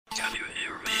Can you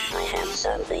hear me? I have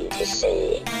something to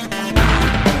say.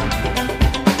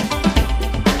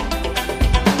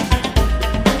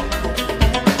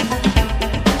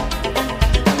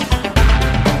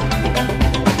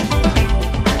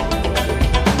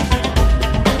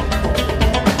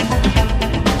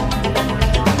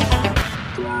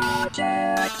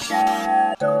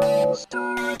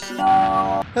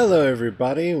 Hello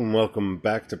everybody and welcome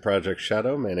back to Project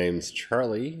Shadow. My name's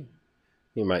Charlie.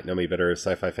 You might know me better as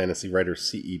sci-fi fantasy writer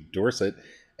C.E. Dorset,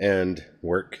 and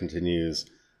work continues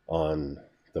on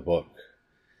the book.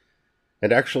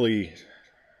 And actually,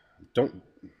 I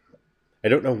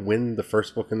don't know when the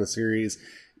first book in the series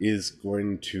is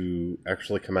going to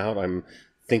actually come out. I'm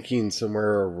thinking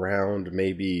somewhere around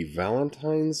maybe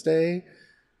Valentine's Day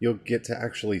you'll get to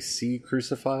actually see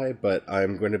Crucify, but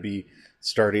I'm going to be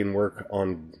starting work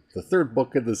on the third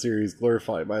book of the series,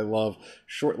 Glorify My Love,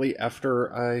 shortly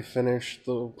after I finish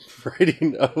the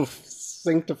writing of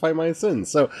Sanctify My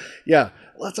Sins. So, yeah,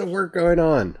 lots of work going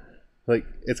on. Like,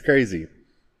 it's crazy.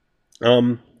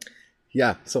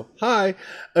 Yeah, so, hi.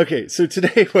 Okay, so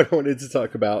today what I wanted to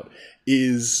talk about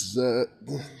is,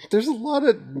 there's a lot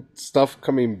of stuff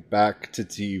coming back to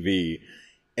TV,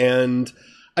 and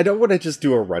I don't want to just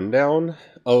do a rundown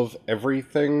of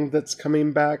everything that's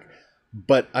coming back,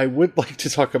 but I would like to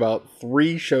talk about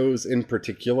 3 shows in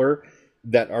particular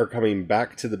that are coming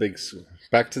back to the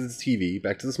TV,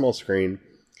 back to the small screen,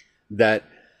 that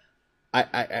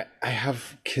I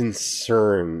have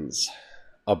concerns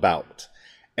about.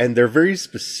 And they're very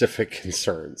specific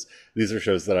concerns. These are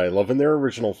shows that I love in their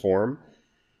original form,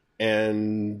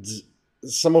 and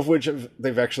some of which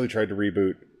they've actually tried to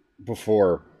reboot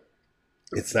before.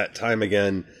 It's that time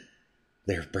again.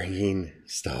 They're bringing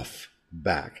stuff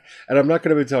back. And I'm not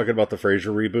going to be talking about the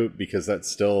Frasier reboot because that's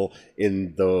still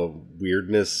in the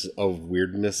weirdness of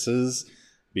weirdnesses,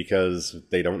 because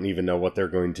they don't even know what they're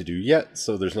going to do yet.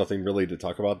 So there's nothing really to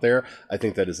talk about there. I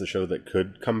think that is a show that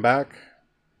could come back.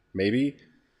 Maybe.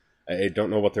 I don't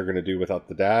know what they're going to do without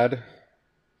the dad,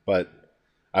 but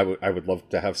I would love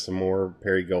to have some more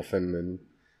Perry Gilfin and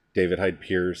David Hyde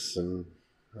Pierce. And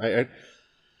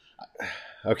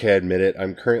okay, I admit it.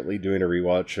 I'm currently doing a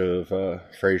rewatch of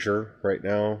Frasier right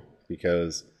now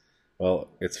because, well,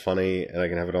 it's funny and I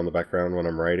can have it on the background when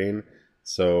I'm writing.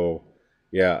 So,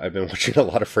 yeah, I've been watching a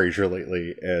lot of Frasier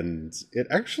lately, and it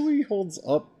actually holds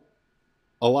up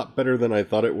a lot better than I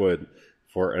thought it would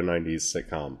for a 90s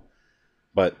sitcom.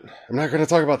 But I'm not going to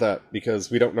talk about that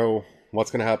because we don't know what's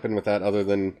going to happen with that other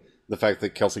than the fact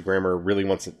that Kelsey Grammer really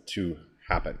wants it to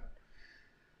happen.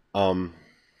 So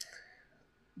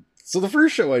the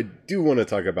first show I do want to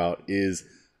talk about is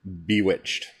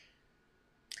Bewitched.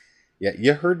 Yeah,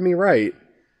 you heard me right.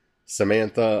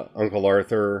 Samantha, Uncle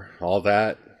Arthur, all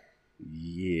that.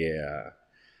 Yeah.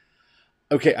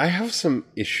 Okay, I have some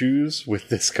issues with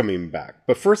this coming back.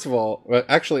 But first of all,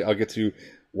 actually, I'll get to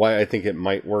why I think it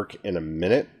might work in a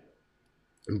minute.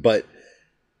 But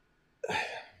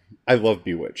I love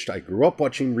Bewitched. I grew up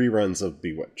watching reruns of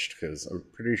Bewitched because I'm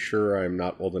pretty sure I'm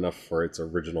not old enough for its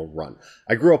original run.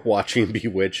 I grew up watching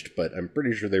Bewitched, but I'm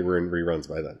pretty sure they were in reruns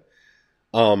by then.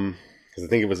 Because I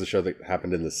think it was a show that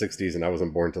happened in the 60s and I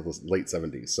wasn't born until the late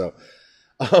 70s. So,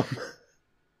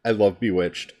 I love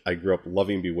Bewitched. I grew up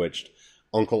loving Bewitched.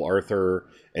 Uncle Arthur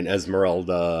and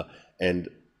Esmeralda, and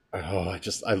I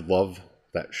love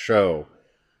that show.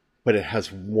 But it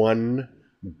has one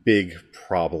big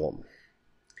problem.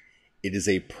 It is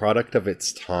a product of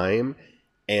its time,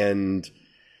 and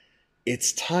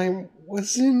its time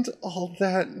wasn't all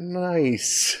that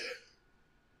nice.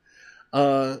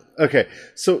 Okay,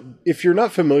 so if you're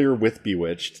not familiar with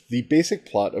Bewitched, the basic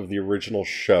plot of the original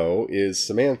show is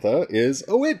Samantha is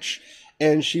a witch,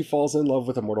 and she falls in love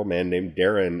with a mortal man named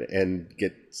Darren and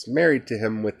gets married to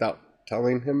him without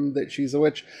telling him that she's a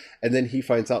witch. And then he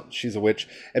finds out she's a witch,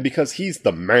 and because he's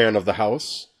the man of the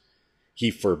house, he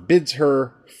forbids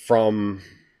her from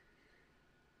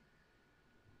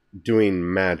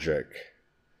doing magic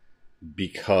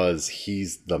because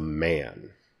he's the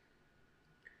man.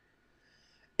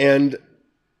 And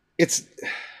it's,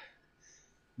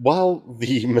 while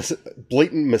the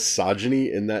blatant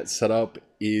misogyny in that setup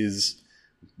is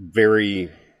very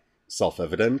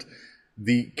self-evident,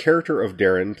 the character of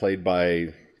Darren, played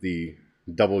by the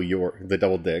double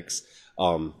Dicks,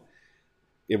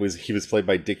 he was played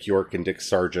by Dick York and Dick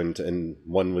Sargent, and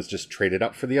one was just traded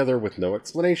out for the other with no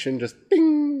explanation. Just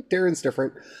bing, Darren's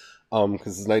different,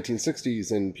 because it's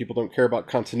 1960s and people don't care about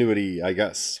continuity, I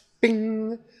guess.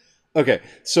 Bing. Okay,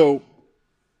 so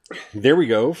there we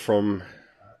go. From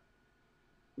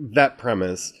that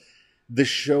premise, the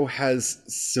show has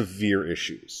severe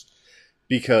issues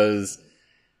because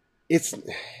it's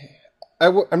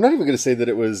I'm not even going to say that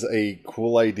it was a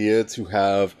cool idea to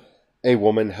have a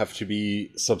woman have to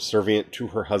be subservient to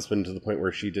her husband to the point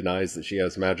where she denies that she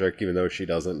has magic, even though she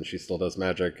doesn't, and she still does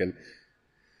magic. And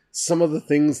some of the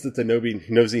things that the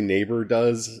nosy neighbor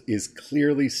does is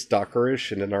clearly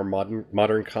stalkerish, and in our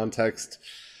modern context,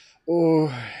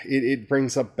 it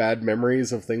brings up bad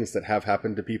memories of things that have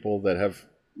happened to people that have,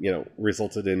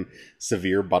 resulted in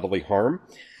severe bodily harm.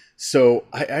 So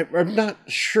I'm not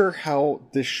sure how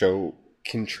this show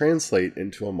can translate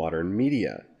into a modern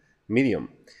medium.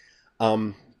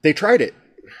 They tried it.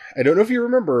 I don't know if you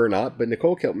remember or not, but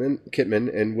Nicole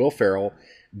Kidman and Will Ferrell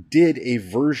did a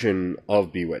version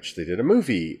of Bewitched. They did a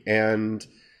movie, and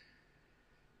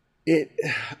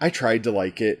I tried to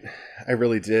like it. I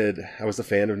really did. I was a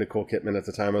fan of Nicole Kidman at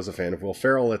the time. I was a fan of Will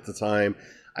Ferrell at the time.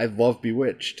 I love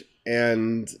Bewitched,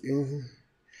 and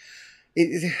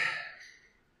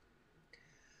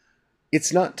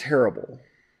it's not terrible.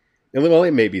 Well,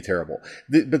 it may be terrible.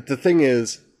 But the thing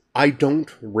is, I don't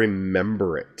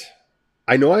remember it.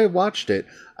 I know I watched it.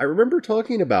 I remember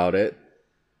talking about it.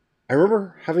 I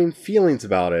remember having feelings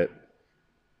about it.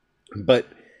 But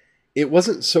it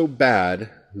wasn't so bad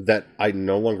that I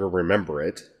no longer remember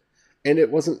it. And it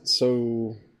wasn't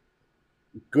so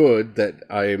good that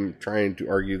I'm trying to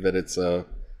argue that it's a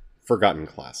forgotten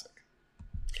classic.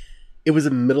 It was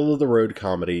a middle-of-the-road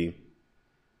comedy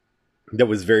that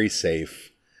was very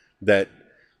safe, that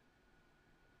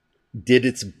did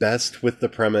its best with the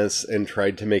premise and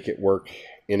tried to make it work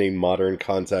in a modern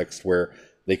context where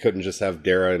they couldn't just have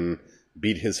Darren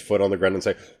beat his foot on the ground and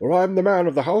say, well, I'm the man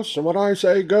of the house and what I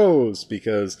say goes,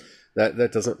 because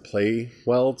that doesn't play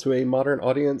well to a modern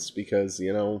audience, because,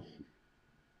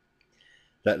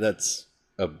 that's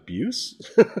abuse.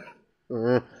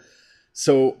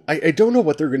 So I don't know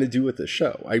what they're going to do with this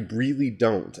show. I really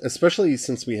don't. Especially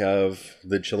since we have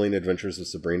The Chilling Adventures of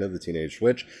Sabrina, the Teenage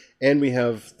Witch, and we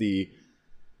have I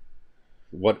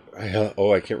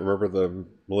can't remember the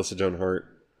Melissa Joan Hart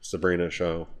Sabrina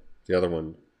show. The other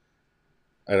one.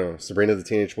 I don't know. Sabrina the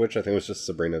Teenage Witch? I think it was just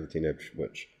Sabrina the Teenage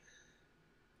Witch.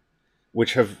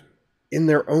 Which have, in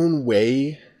their own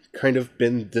way, kind of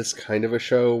been this kind of a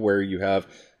show where you have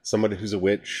somebody who's a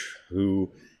witch who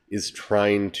is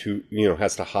trying to,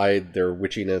 has to hide their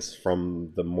witchiness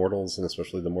from the mortals, and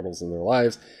especially the mortals in their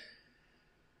lives.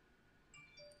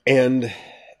 And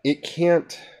it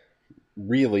can't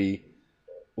really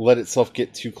let itself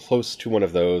get too close to one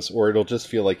of those, or it'll just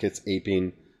feel like it's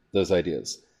aping those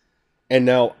ideas. And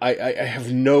now, I have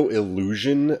no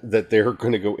illusion that they're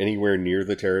going to go anywhere near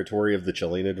the territory of The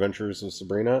Chilling Adventures of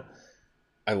Sabrina.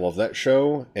 I love that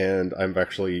show, and I've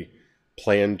actually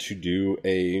planned to do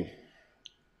a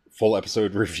full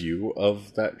episode review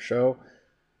of that show.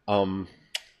 But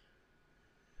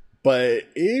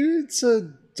it's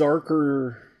a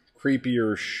darker,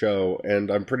 creepier show, and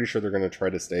I'm pretty sure they're going to try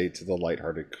to stay to the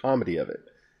lighthearted comedy of it.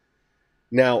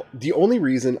 Now, the only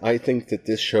reason I think that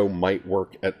this show might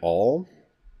work at all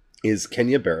is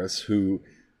Kenya Barris, who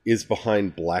is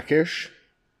behind Blackish,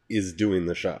 is doing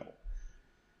the show.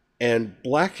 And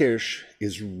Blackish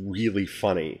is really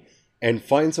funny and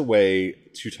finds a way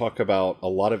to talk about a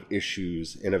lot of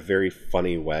issues in a very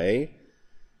funny way.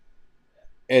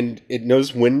 And it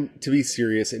knows when to be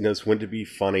serious, it knows when to be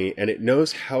funny, and it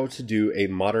knows how to do a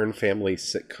Modern Family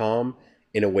sitcom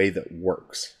in a way that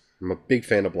works. I'm a big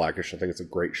fan of Blackish. I think it's a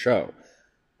great show.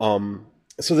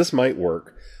 So this might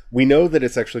work. We know that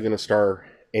it's actually going to star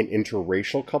an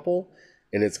interracial couple,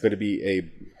 and it's going to be a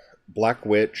black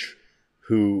witch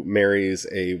who marries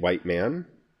a white man.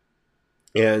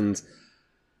 And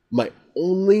my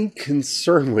only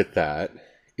concern with that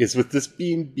is, with this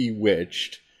being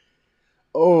Bewitched,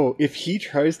 if he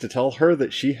tries to tell her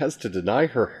that she has to deny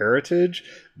her heritage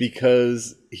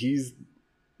because he's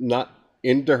not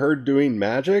into her doing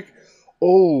magic,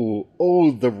 the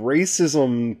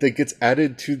racism that gets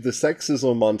added to the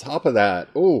sexism on top of that,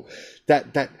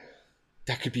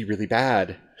 that could be really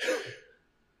bad.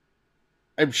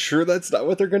 I'm sure that's not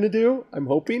what they're going to do. I'm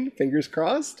hoping, fingers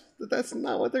crossed, that that's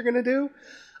not what they're going to do.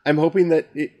 I'm hoping that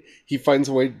he finds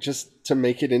a way just to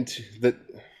make it into that.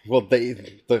 Well,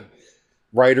 the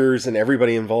writers and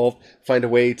everybody involved find a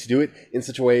way to do it in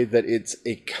such a way that it's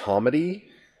a comedy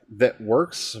that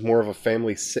works, more of a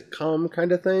family sitcom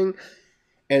kind of thing.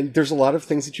 And there's a lot of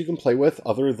things that you can play with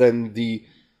other than the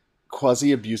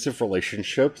quasi-abusive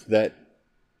relationship that,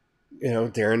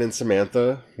 Darren and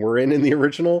Samantha were in the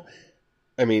original.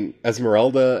 I mean,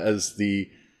 Esmeralda as the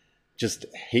just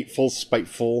hateful,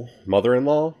 spiteful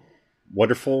mother-in-law,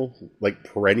 wonderful,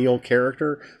 perennial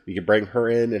character. You could bring her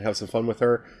in and have some fun with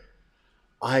her.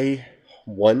 I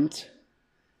want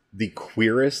the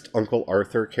queerest Uncle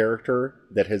Arthur character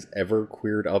that has ever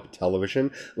queered up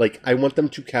television. Like, I want them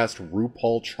to cast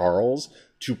RuPaul Charles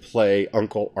to play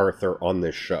Uncle Arthur on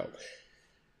this show.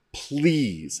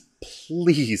 Please,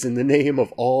 please, in the name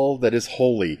of all that is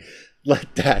holy,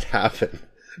 let that happen.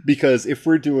 Because if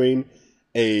we're doing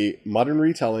a modern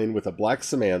retelling with a black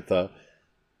Samantha,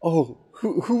 who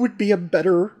would be a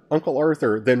better Uncle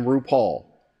Arthur than RuPaul?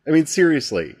 I mean,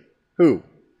 seriously, who?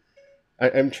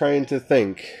 I'm trying to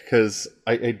think, because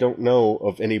I don't know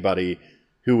of anybody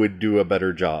who would do a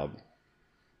better job.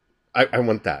 I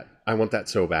want that. I want that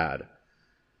so bad.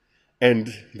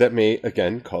 And that may,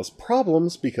 again, cause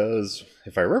problems, because,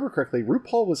 if I remember correctly,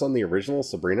 RuPaul was on the original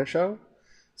Sabrina show.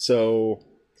 So,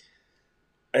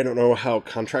 I don't know how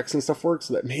contracts and stuff work,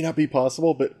 so that may not be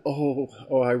possible, but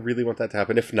I really want that to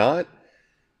happen. If not,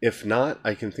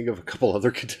 I can think of a couple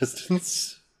other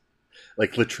contestants.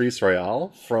 Like Latrice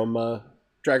Royale from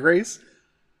Drag Race.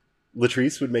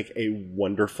 Latrice would make a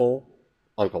wonderful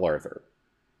Uncle Arthur.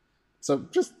 So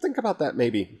just think about that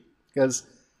maybe. Because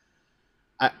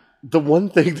the one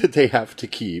thing that they have to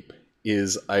keep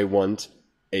is I want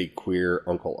a queer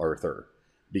Uncle Arthur.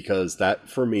 Because that,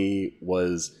 for me,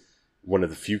 was one of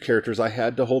the few characters I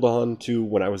had to hold on to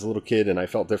when I was a little kid, and I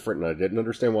felt different, and I didn't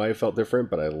understand why I felt different,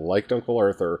 but I liked Uncle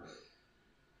Arthur.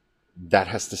 That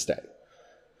has to stay.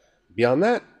 Beyond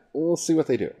that, we'll see what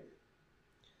they do.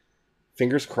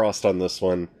 Fingers crossed on this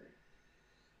one.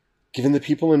 Given the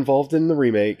people involved in the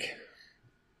remake,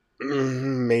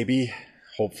 maybe,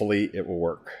 hopefully, it will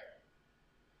work.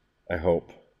 I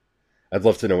hope. I'd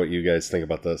love to know what you guys think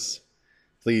about this.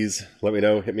 Please let me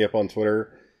know. Hit me up on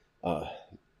Twitter.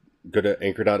 Go to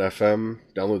anchor.fm,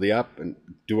 download the app, and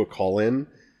do a call-in.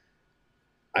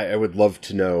 I would love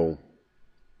to know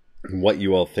what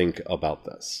you all think about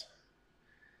this.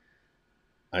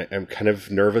 I'm kind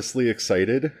of nervously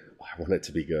excited. I want it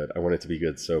to be good. I want it to be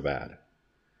good so bad.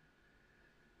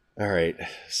 All right,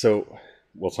 so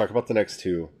we'll talk about the next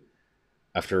two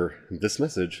after this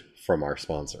message from our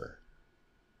sponsor.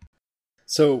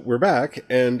 So we're back,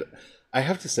 and I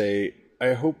have to say,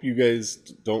 I hope you guys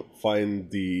don't find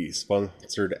the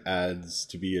sponsored ads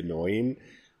to be annoying.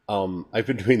 I've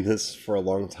been doing this for a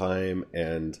long time,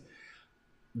 and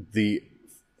the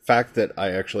fact that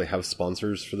I actually have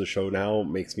sponsors for the show now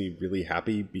makes me really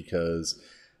happy, because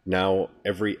now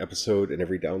every episode and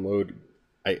every download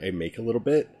I make a little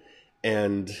bit,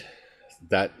 and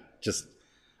that just,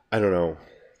 I don't know,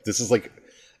 this is like,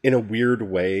 in a weird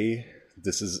way,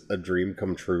 this is a dream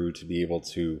come true to be able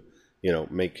to,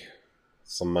 make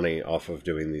some money off of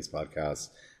doing these podcasts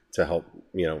to help,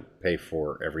 pay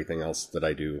for everything else that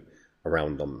I do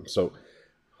around them. So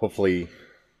hopefully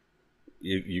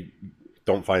you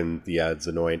don't find the ads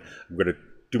annoying. I'm going to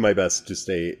do my best to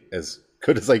stay as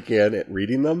good as I can at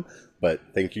reading them, but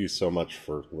thank you so much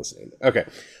for listening. Okay,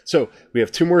 so we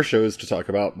have two more shows to talk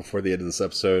about before the end of this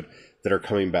episode that are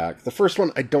coming back. The first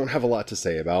one I don't have a lot to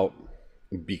say about,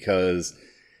 because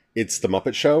it's The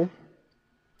Muppet Show,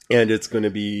 and it's going to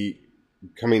be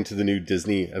coming to the new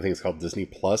Disney, I think it's called Disney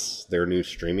Plus, their new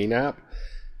streaming app.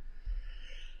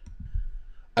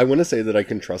 I want to say that I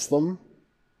can trust them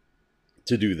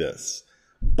to do this,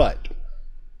 but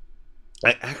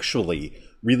I actually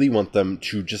really want them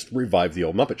to just revive the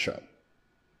old Muppet Show.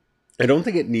 I don't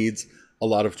think it needs a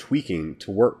lot of tweaking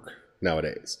to work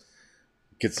nowadays.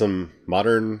 Get some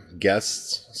modern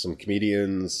guests, some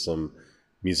comedians, some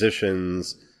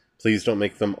musicians. Please don't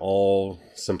make them all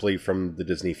simply from the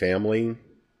Disney family.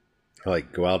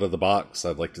 Like, go out of the box.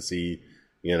 I'd like to see,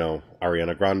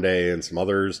 Ariana Grande and some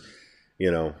others,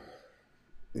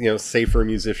 safer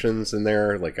musicians in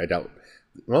there. Like, I doubt,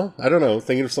 I don't know.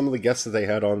 Thinking of some of the guests that they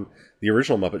had on the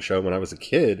original Muppet Show when I was a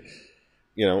kid,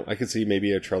 I could see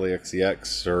maybe a Charlie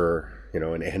XCX or,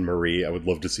 an Anne-Marie. I would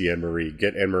love to see Anne-Marie.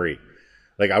 Get Anne-Marie.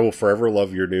 Like, I will forever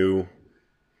love your new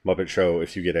Muppet Show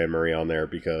if you get Anne-Marie on there,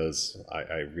 because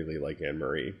I really like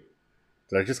Anne-Marie.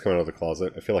 Did I just come out of the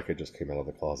closet? I feel like I just came out of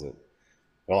the closet.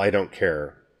 Well, I don't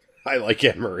care. I like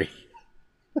Anne-Marie.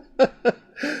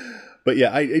 But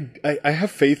yeah, I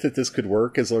have faith that this could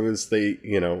work as long as they,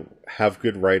 have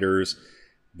good writers.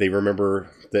 They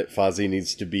remember that Fozzie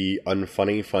needs to be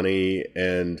funny,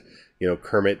 and,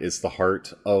 Kermit is the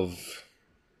heart of,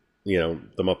 the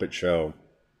Muppet Show.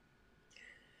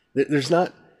 There's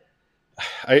not...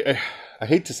 I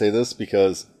hate to say this,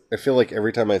 because I feel like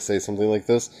every time I say something like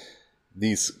this,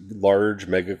 these large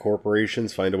mega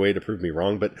corporations find a way to prove me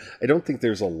wrong, but I don't think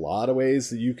there's a lot of ways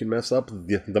that you can mess up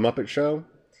the Muppet Show.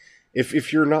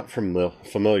 If you're not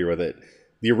familiar with it,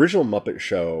 the original Muppet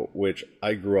Show, which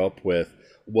I grew up with,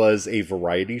 was a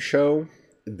variety show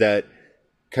that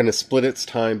kind of split its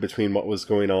time between what was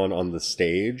going on the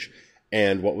stage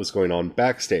and what was going on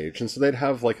backstage. And so they'd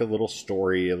have like a little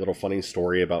story, a little funny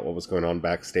story about what was going on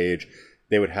backstage.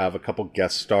 They would have a couple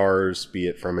guest stars, be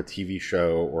it from a TV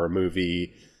show or a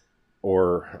movie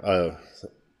or a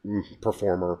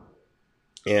performer.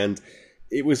 And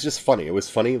it was just funny. It was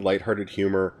funny, lighthearted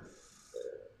humor.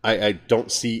 I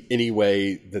don't see any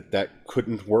way that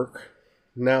couldn't work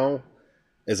now,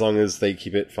 as long as they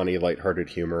keep it funny, lighthearted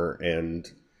humor, and,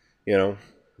 you know,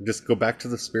 just go back to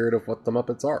the spirit of what the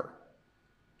Muppets are.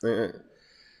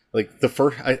 Like, the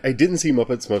first... I didn't see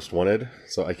Muppets Most Wanted,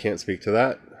 so I can't speak to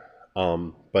that.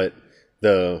 But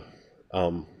the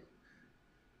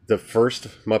first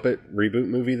Muppet reboot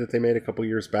movie that they made a couple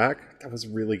years back, that was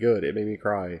really good. It made me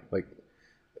cry. Like,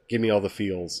 give me all the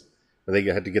feels. And they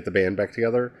had to get the band back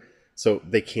together, so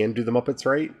they can do the Muppets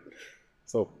right.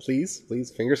 So please,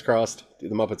 fingers crossed, do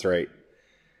the Muppets right.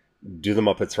 Do the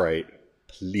Muppets right.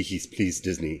 Please,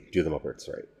 Disney, do the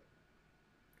Muppets right.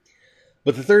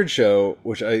 But the third show,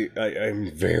 which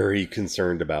I'm very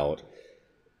concerned about,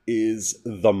 is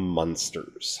The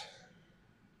Munsters.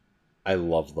 I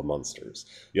love The Munsters.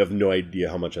 You have no idea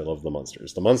how much I love The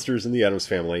Munsters. The Munsters and the Addams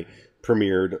Family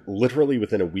premiered literally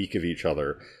within a week of each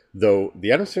other, though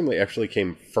the Addams Family actually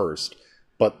came first,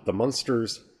 but The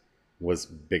Munsters was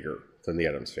bigger than the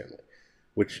Addams Family,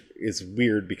 which is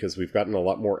weird because we've gotten a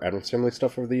lot more Addams Family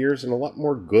stuff over the years and a lot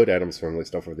more good Addams Family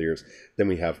stuff over the years than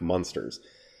we have Munsters.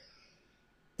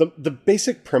 The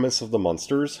basic premise of The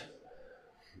Munsters,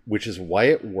 which is why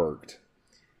it worked,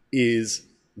 is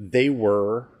they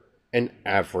were an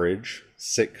average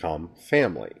sitcom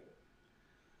family.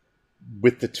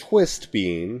 With the twist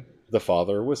being the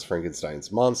father was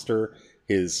Frankenstein's monster,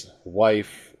 his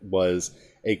wife was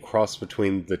a cross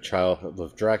between the child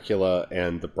of Dracula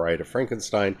and the bride of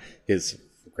Frankenstein. His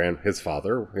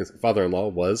father-in-law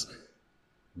was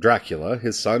Dracula,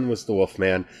 his son was the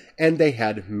Wolfman, and they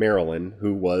had Marilyn,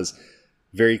 who was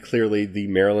very clearly the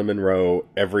Marilyn Monroe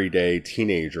everyday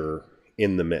teenager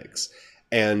in the mix.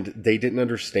 And they didn't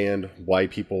understand why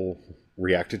people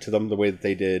reacted to them the way that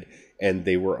they did, and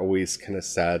they were always kind of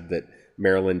sad that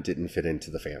Marilyn didn't fit into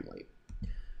the family.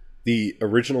 The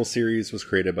original series was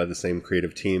created by the same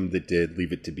creative team that did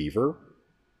Leave It to Beaver,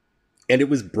 and it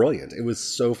was brilliant. It was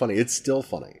so funny. It's still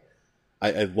funny.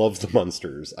 I love The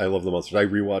Munsters. I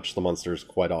rewatch The Munsters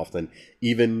quite often.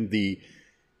 Even the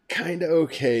kind of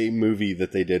okay movie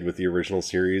that they did with the original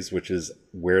series, which is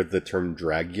where the term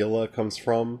Dragula comes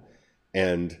from.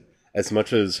 And as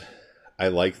much as I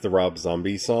like the Rob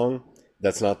Zombie song,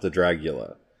 that's not the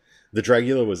Dragula. The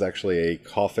Dragula was actually a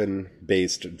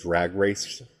coffin-based drag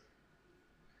race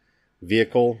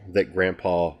vehicle that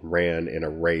Grandpa ran in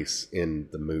a race in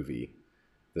the movie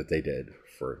that they did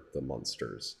for The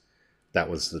Munsters. That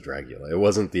was the Dragula. It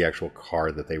wasn't the actual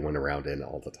car that they went around in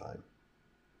all the time.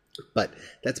 But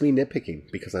that's me nitpicking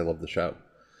because I love the show.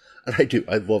 And I do.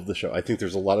 I love the show. I think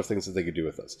there's a lot of things that they could do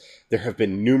with this. There have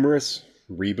been numerous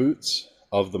reboots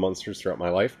of The Munsters throughout my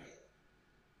life.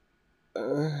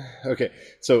 Okay,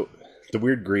 so the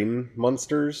Weird Green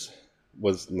Munsters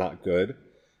was not good.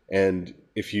 And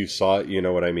if you saw it, you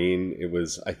know what I mean. It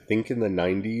was, I think, in the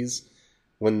 90s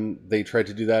when they tried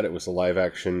to do that. It was a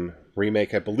live-action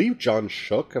remake. I believe John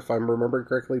Shook, if I'm remembering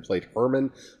correctly, played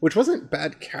Herman, which wasn't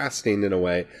bad casting in a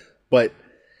way, but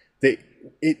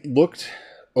it looked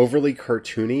overly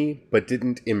cartoony, but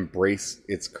didn't embrace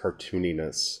its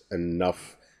cartooniness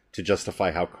enough to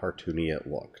justify how cartoony it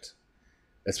looked,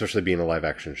 especially being a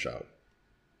live-action show.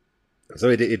 So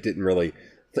it didn't really...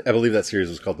 I believe that series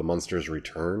was called The Munsters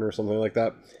Return or something like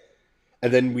that.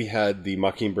 And then we had the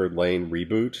Mockingbird Lane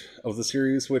reboot of the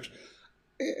series, which...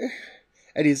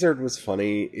 Eddie Izzard was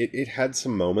funny. It had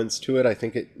some moments to it. I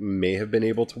think it may have been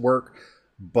able to work,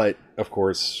 but of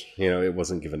course, it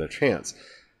wasn't given a chance.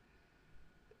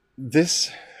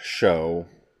 This show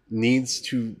needs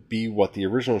to be what the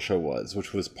original show was,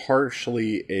 which was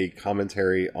partially a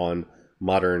commentary on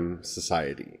modern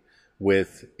society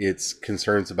with its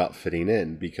concerns about fitting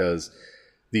in, because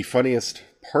the funniest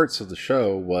parts of the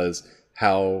show was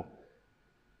how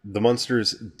the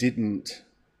Munsters didn't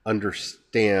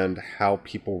understand how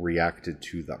people reacted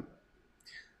to them.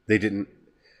 They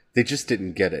just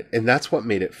didn't get it. And that's what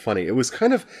made it funny. It was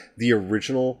kind of the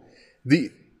original...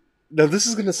 Now this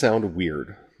is going to sound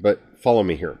weird, but follow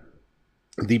me here.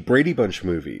 The Brady Bunch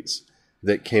movies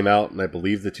that came out in, I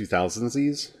believe, the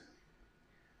 2000s,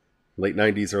 late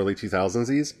 90s, early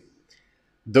 2000s,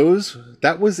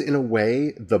 that was in a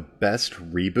way the best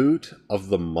reboot of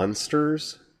the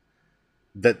Munsters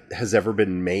that has ever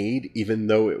been made, even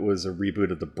though it was a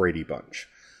reboot of the Brady Bunch.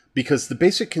 Because the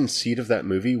basic conceit of that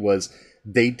movie was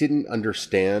they didn't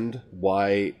understand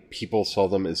why people saw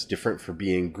them as different for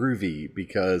being groovy,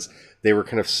 because they were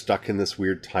kind of stuck in this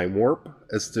weird time warp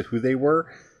as to who they were.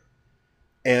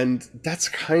 And that's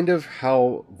kind of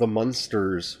how the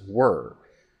Munsters were.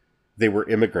 They were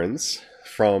immigrants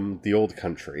from the old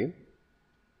country,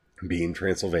 being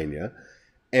Transylvania,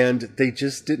 and they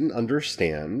just didn't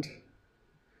understand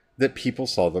that people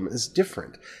saw them as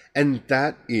different. And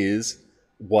that is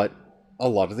what a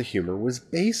lot of the humor was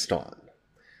based on.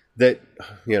 That,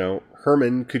 you know,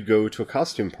 Herman could go to a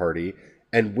costume party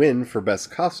and win for best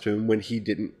costume when he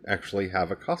didn't actually have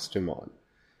a costume on.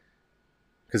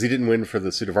 Because he didn't win for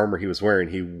the suit of armor he was wearing.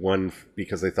 He won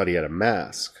because they thought he had a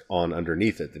mask on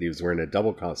underneath it, that he was wearing a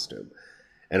double costume.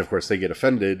 And of course they get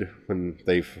offended when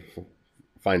they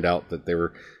find out that they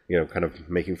were, you know, kind of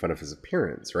making fun of his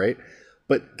appearance, right?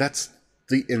 But that's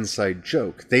the inside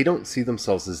joke. They don't see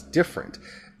themselves as different.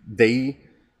 They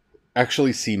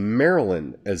actually see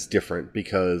Marilyn as different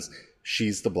because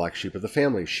she's the black sheep of the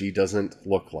family. She doesn't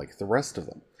look like the rest of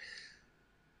them.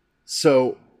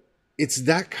 So it's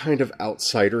that kind of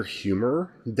outsider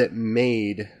humor that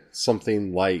made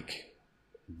something like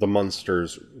the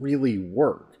Munsters really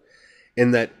work.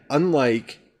 In that,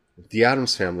 unlike the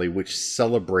Addams Family, which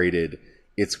celebrated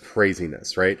its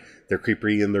craziness, right? They're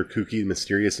creepy and they're kooky,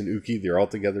 mysterious and ooky. They're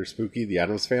altogether spooky. The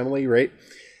Addams Family, right?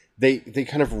 They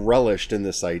kind of relished in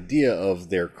this idea of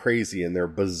they're crazy and they're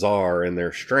bizarre and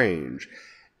they're strange.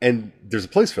 And there's a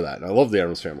place for that. I love the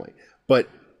Addams Family. But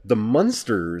the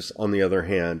Munsters, on the other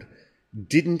hand,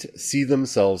 didn't see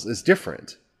themselves as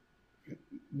different.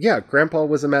 Yeah, Grandpa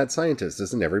was a mad scientist.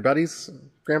 Isn't everybody's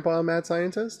grandpa a mad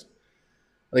scientist?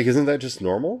 Like, isn't that just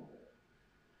normal?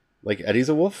 Like, Eddie's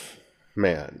a wolf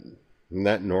man. Isn't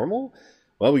that normal?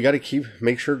 Well, we got to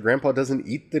make sure Grandpa doesn't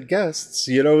eat the guests.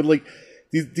 You know, like,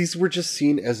 these were just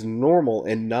seen as normal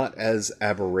and not as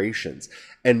aberrations.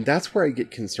 And that's where I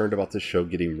get concerned about the show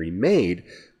getting remade,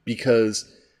 because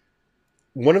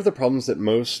one of the problems that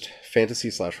most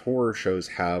fantasy/horror shows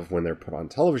have when they're put on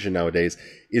television nowadays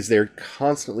is they're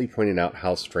constantly pointing out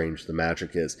how strange the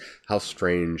magic is, how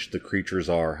strange the creatures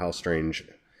are, how strange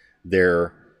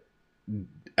their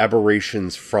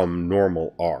aberrations from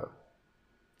normal are.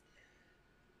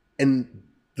 And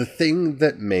the thing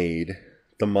that made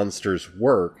the Munsters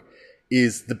work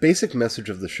is the basic message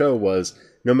of the show was,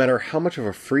 no matter how much of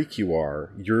a freak you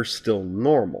are, you're still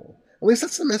normal. At least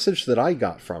that's the message that I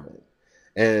got from it.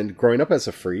 And growing up as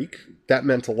a freak, that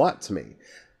meant a lot to me.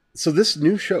 So this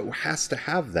new show has to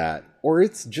have that, or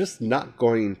it's just not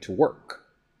going to work.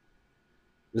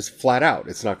 Just flat out,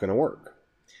 it's not going to work.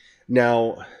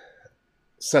 Now,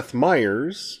 Seth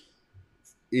Meyers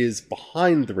is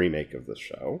behind the remake of the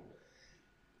show.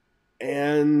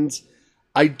 And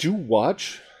I do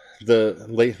watch the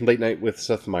late night with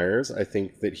Seth Meyers. I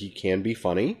think that he can be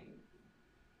funny.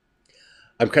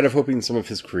 I'm kind of hoping some of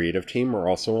his creative team are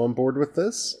also on board with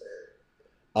this.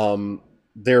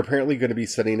 They're apparently going to be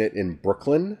setting it in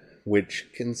Brooklyn, which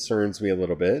concerns me a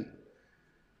little bit.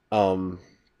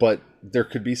 But there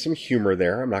could be some humor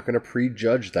there. I'm not going to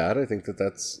prejudge that. I think that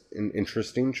that's an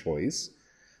interesting choice.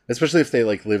 Especially if they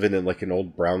like live in like an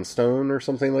old brownstone or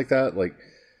something like that. Like,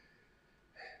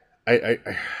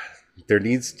 there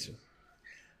needs to...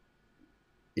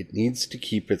 It needs to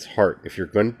keep its heart. If you're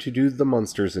going to do the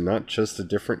Munsters and not just a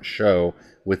different show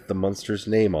with the Munsters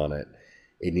name on it,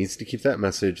 it needs to keep that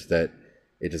message that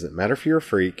it doesn't matter if you're a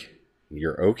freak,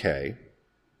 you're okay,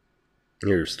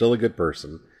 you're still a good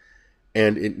person,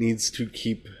 and it needs to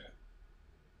keep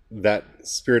that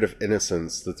spirit of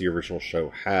innocence that the original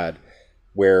show had,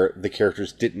 where the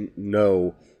characters didn't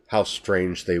know how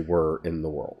strange they were in the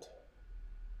world.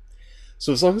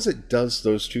 So as long as it does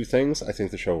those two things, I think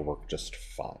the show will work just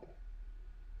fine.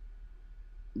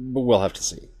 But we'll have to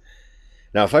see.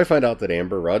 Now, if I find out that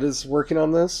Amber Rudd is working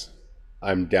on this,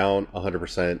 I'm down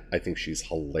 100%. I think she's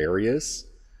hilarious.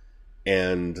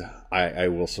 And I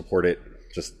will support it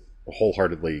just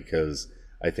wholeheartedly, because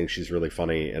I think she's really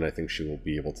funny, and I think she will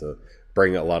be able to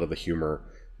bring a lot of the humor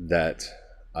that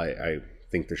I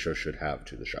think the show should have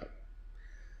to the show.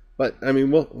 But, I mean,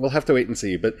 we'll have to wait and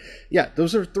see. But, yeah,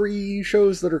 those are 3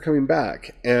 shows that are coming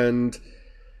back. And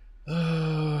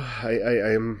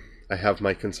I have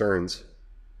my concerns.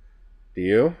 Do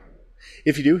you?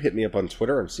 If you do, hit me up on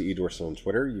Twitter. I'm CE Dorso on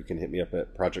Twitter. You can hit me up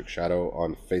at Project Shadow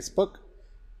on Facebook.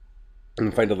 You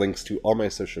can find the links to all my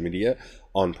social media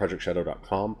on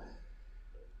projectshadow.com.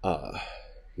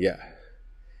 Yeah.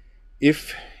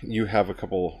 If you have a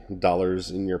couple dollars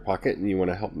in your pocket and you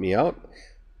want to help me out,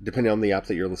 depending on the app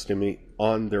that you're listening to me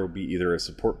on, there will be either a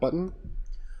support button,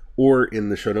 or in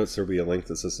the show notes there will be a link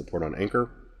that says support on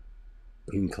Anchor.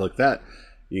 You can click that,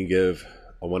 You can give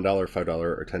a $1, $5,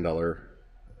 or $10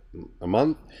 a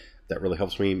month. That really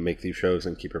helps me make these shows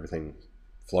and keep everything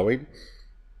flowing.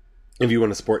 If you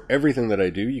want to support everything that I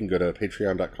do, you can go to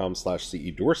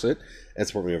patreon.com/CEDorset and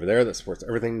support me over there. That supports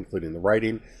everything, including the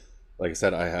writing. Like I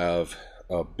said, I have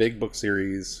a big book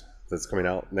series that's coming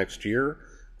out next year,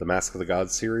 the Mask of the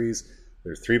Gods series.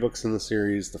 There's 3 books in the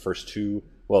series. The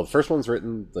first one's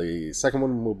written, the second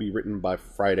one will be written by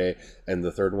Friday, and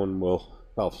the third one will,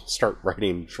 start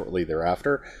writing shortly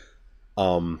thereafter.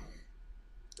 There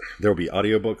will be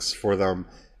audiobooks for them.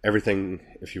 Everything,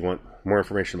 if you want more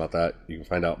information about that, you can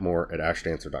find out more at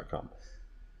ashdancer.com.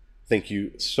 Thank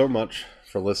you so much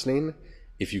for listening.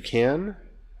 If you can,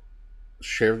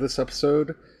 share this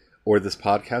episode or this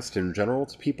podcast in general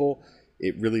to people.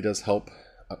 It really does help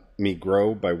me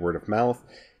grow by word of mouth.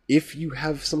 If you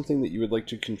have something that you would like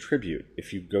to contribute,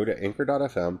 if you go to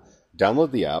anchor.fm,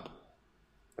 download the app,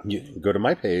 you go to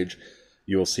my page,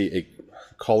 you will see a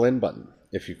call-in button.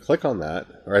 If you click on that,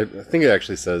 or I think it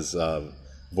actually says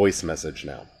voice message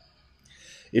now.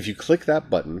 If you click that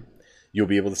button, you'll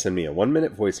be able to send me a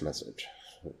 1-minute voice message.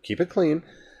 Keep it clean,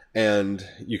 and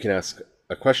you can ask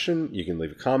a question, you can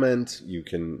leave a comment, you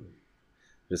can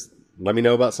just let me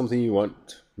know about something you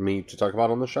want me to talk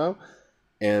about on the show,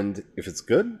 and if it's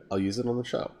good, I'll use it on the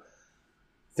show.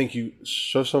 Thank you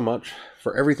so much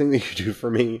for everything that you do for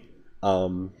me.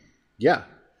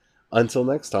 Until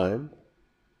next time,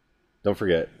 don't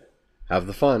forget, have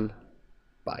the fun.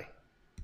 Bye.